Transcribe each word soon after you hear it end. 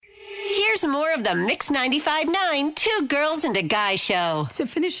here's more of the Mix 95.9 Two Girls and a Guy show. To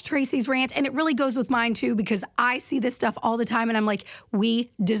finish Tracy's rant, and it really goes with mine too, because I see this stuff all the time and I'm like,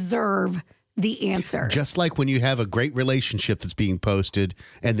 we deserve the answers. Just like when you have a great relationship that's being posted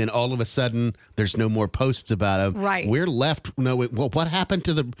and then all of a sudden there's no more posts about it. Right. We're left, well, what happened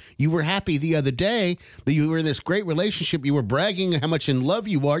to you were happy the other day that you were in this great relationship. You were bragging how much in love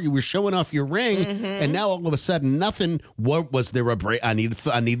you are. You were showing off your ring. Mm-hmm. And now all of a sudden nothing. What was there a break? I need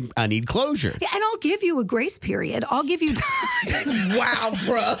closure. Yeah, and I'll give you a grace period. I'll give you time. Wow,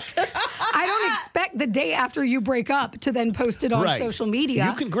 bro. I don't expect the day after you break up to then post it on Right. social media.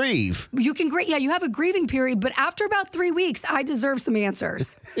 You can grieve. Yeah, you have a grieving period, but after about 3 weeks, I deserve some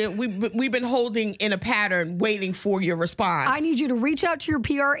answers. Yeah, we've been holding in a pattern, waiting for your response. I need you to reach out to your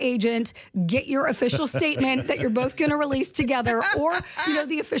PR agent, get your official statement that you're both going to release together, or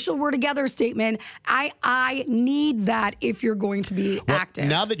the official "we're together" statement. I need that if you're going to be active.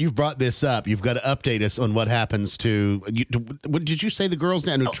 Now that you've brought this up, you've got to update us on what happens to. What did you say? The girl's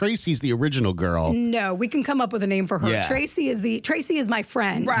name? No, Tracy's the original girl. No, we can come up with a name for her. Yeah. Tracy is my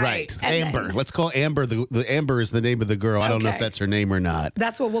friend. Right. Amber. then- Let's call Amber. The Amber is the name of the girl. I don't know if Okay. that's her name or not.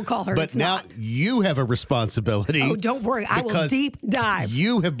 That's what we'll call her. But It's now not. you have a responsibility. Oh, don't worry. I will because deep dive.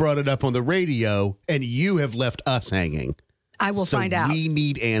 You have brought it up on the radio, and you have left us hanging. I will So find out. we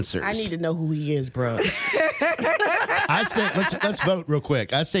need answers. I need to know who he is, bro. I say let's vote real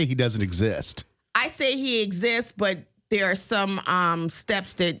quick. I say he doesn't exist. I say he exists, but there are some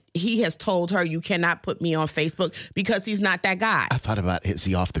steps that he has told her, you cannot put me on Facebook because he's not that guy. I thought about, is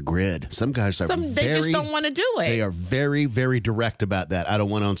he off the grid? Some guys are They just don't want to do it. They are very, very direct about that. I don't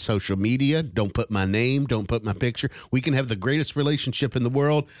want on social media. Don't put my name. Don't put my picture. We can have the greatest relationship in the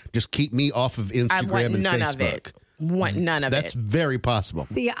world. Just keep me off of Instagram I want and none Facebook. of it. Want none of That's it. very possible.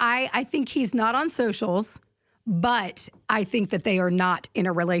 See, I think he's not on socials, but I think that they are not in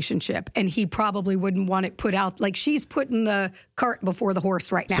a relationship, and he probably wouldn't want it put out. Like, she's putting the cart before the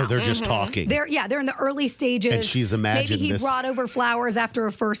horse right now. So they're just talking. They're in the early stages. And she's imagined Maybe he this. brought over flowers after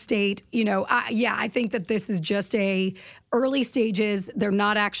a first date. I think that this is just a early stages. They're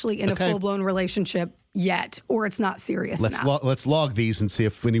not actually in Okay. a full-blown relationship yet, or it's not serious enough. Let's log these and see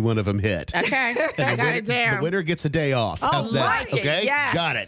if any one of them hit. Okay. I got it The down. winner gets a day off. How's that? like it. Okay, Yes. got it.